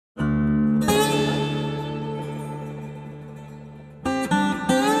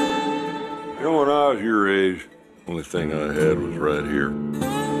was your age, only thing I had was right here.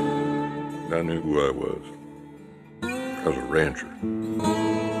 I knew who I was. I was a rancher.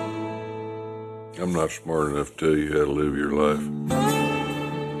 I'm not smart enough to tell you how to live your life.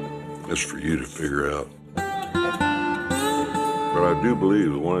 That's for you to figure out. But I do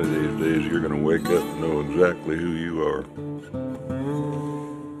believe that one of these days you're going to wake up and know exactly who you are.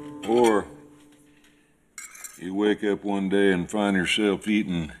 Or you wake up one day and find yourself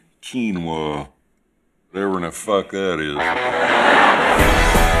eating quinoa, whatever in the fuck that is.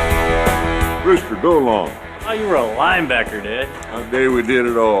 Rooster, go along. Oh, you were a linebacker, Dad. That day we did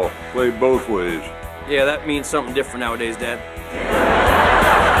it all. Played both ways. Yeah, that means something different nowadays, Dad.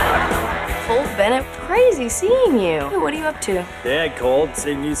 Colt Bennett, crazy seeing you. Hey, what are you up to? Dad called,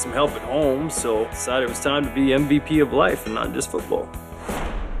 said he needs some help at home, so decided it was time to be MVP of life and not just football.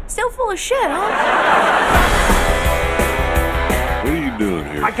 Still full of shit, huh? What are you doing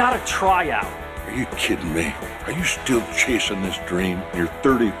here? I got a tryout. Are you kidding me? Are you still chasing this dream? You're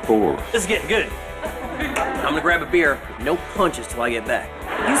 34. This is getting good. I'm gonna grab a beer. No punches till I get back.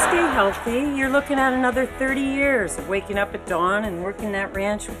 You stay healthy, you're looking at another 30 years of waking up at dawn and working that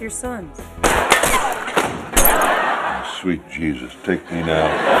ranch with your sons. Sweet Jesus, take me now.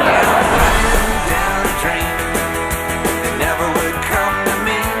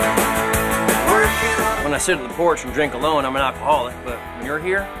 When I sit on the porch and drink alone, I'm an alcoholic, but when you're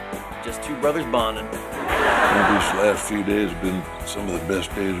here, just two brothers bonding. These last few days have been some of the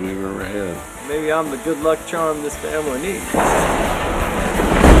best days we've ever had. Maybe I'm the good luck charm this family needs.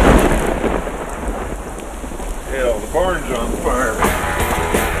 Hell, the barn's on fire.